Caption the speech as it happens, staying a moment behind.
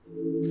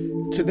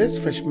Today's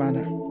fresh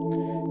manna,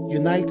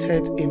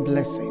 united in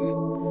blessing.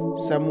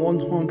 Psalm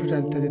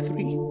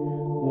 133,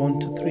 1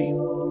 to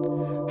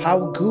 3.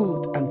 How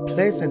good and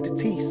pleasant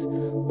it is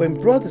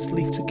when brothers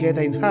live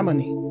together in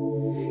harmony.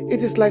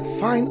 It is like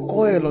fine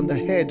oil on the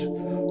head,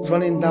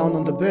 running down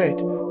on the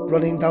bed,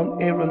 running down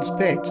Aaron's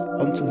bed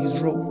onto his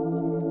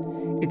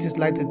robe. It is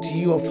like the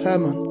dew of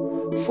Hermon,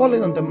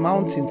 falling on the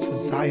mountains of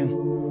Zion.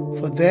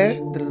 For there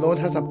the Lord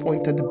has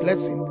appointed the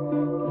blessing,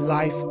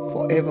 life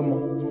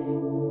forevermore.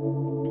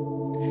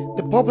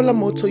 The popular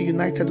motto,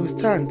 United we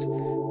stand,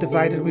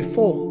 divided we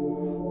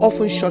fall,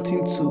 often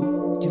shortened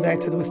to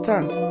United we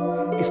stand,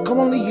 is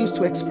commonly used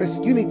to express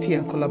unity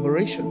and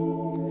collaboration.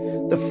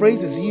 The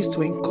phrase is used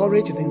to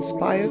encourage and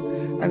inspire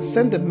and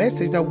send the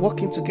message that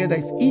working together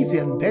is easy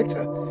and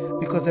better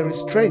because there is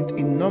strength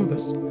in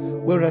numbers,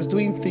 whereas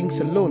doing things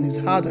alone is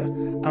harder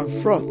and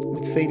fraught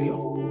with failure.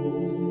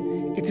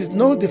 It is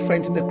no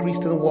different in the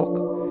Christian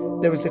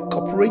walk. There is a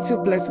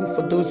cooperative blessing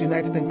for those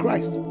united in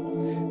Christ.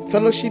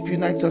 Fellowship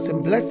unites us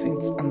in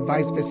blessings and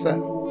vice versa.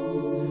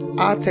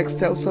 Our text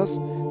tells us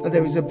that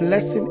there is a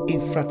blessing in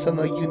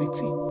fraternal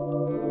unity.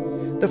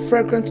 The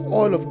fragrant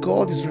oil of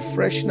God is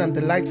refreshing and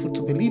delightful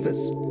to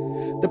believers.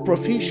 The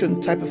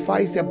profusion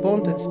typifies the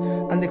abundance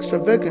and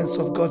extravagance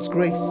of God's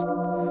grace.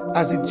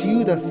 As the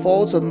dew that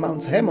falls on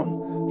Mount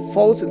Hermon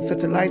falls in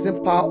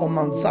fertilizing power on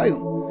Mount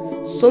Zion,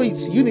 so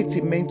it's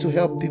unity meant to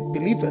help the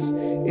believers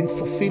in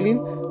fulfilling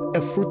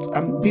a fruit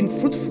and being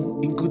fruitful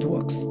in good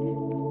works.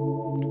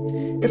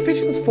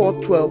 Ephesians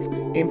 4:12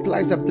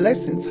 implies that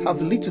blessings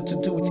have little to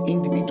do with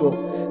individual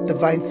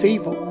divine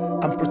favor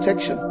and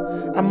protection,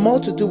 and more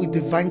to do with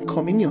divine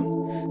communion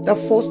that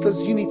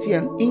fosters unity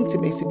and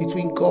intimacy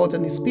between God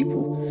and His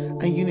people,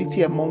 and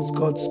unity amongst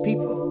God's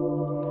people.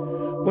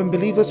 When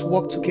believers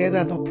work together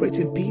and operate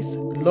in peace,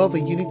 love,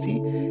 and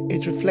unity,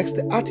 it reflects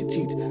the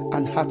attitude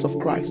and heart of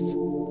Christ.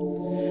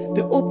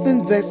 The opening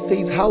verse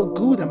says how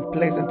good and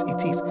pleasant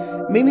it is,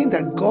 meaning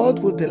that God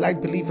will delight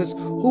believers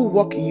who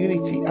walk in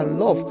unity and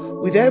love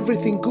with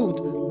everything good,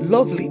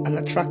 lovely, and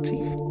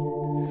attractive.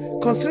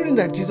 Considering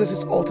that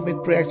Jesus'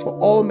 ultimate prayer is for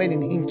all men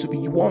in Him to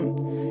be one,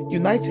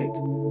 united,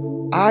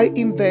 I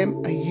in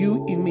them and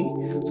you in me,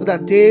 so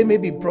that they may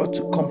be brought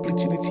to complete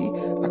unity,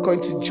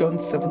 according to John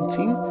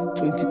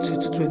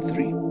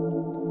 17:22-23.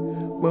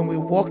 When we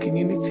walk in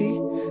unity,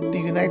 the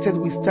united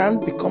we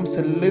stand becomes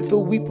a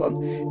lethal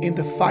weapon in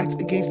the fight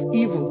against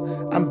evil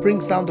and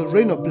brings down the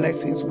rain of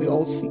blessings we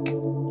all seek.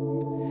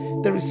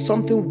 There is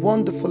something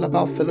wonderful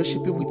about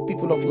fellowshipping with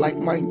people of like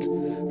mind,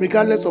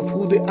 regardless of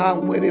who they are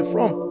and where they're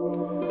from.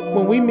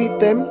 When we meet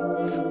them,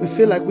 we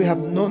feel like we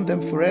have known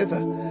them forever,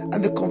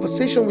 and the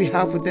conversation we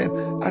have with them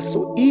are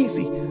so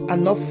easy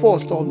and not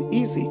forced or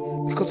uneasy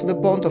because of the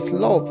bond of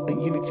love and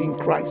unity in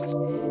Christ.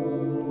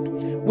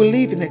 We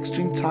live in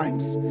extreme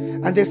times,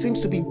 and there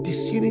seems to be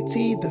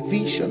disunity,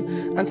 division,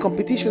 and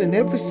competition in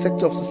every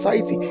sector of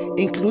society,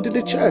 including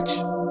the church.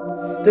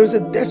 There is a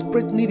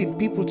desperate need in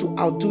people to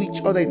outdo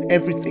each other in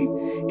everything.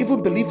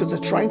 Even believers are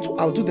trying to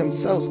outdo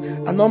themselves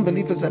and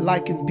unbelievers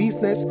alike in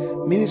business,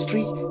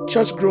 ministry,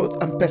 church growth,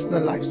 and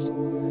personal lives.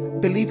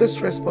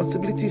 Believers'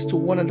 responsibilities to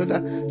one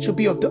another should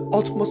be of the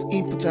utmost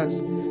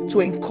importance, to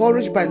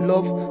encourage by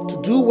love, to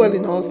do well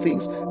in all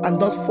things, and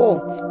not fall,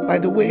 by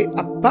the way,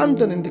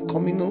 abandoning the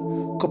communal,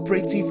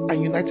 cooperative,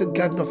 and united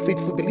garden of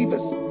faithful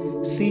believers.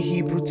 See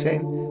Hebrew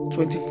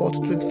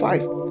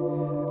 10:24-25.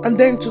 And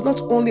then to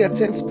not only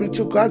attend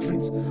spiritual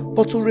gatherings,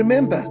 but to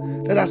remember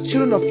that as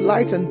children of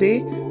light and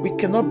day, we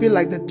cannot be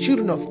like the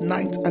children of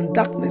night and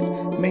darkness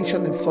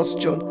mentioned in 1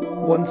 John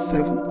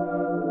 1:7.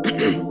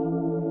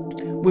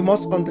 We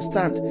must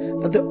understand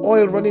that the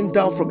oil running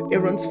down from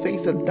Aaron's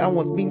face and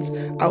downward means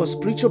our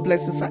spiritual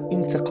blessings are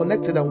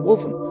interconnected and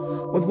woven.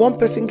 When one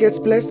person gets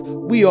blessed,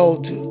 we all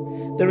do.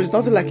 There is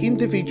nothing like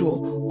individual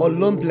or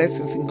lone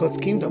blessings in God's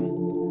kingdom.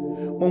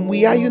 When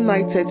we are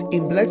united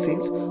in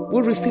blessings,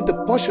 we receive the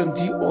portion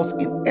due us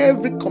in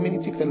every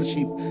community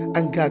fellowship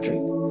and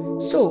gathering.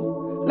 So,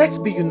 let's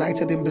be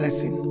united in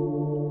blessing.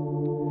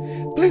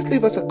 Please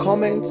leave us a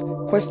comment,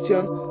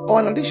 question, or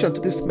an addition to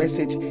this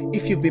message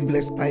if you've been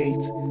blessed by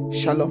it.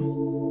 Shalom.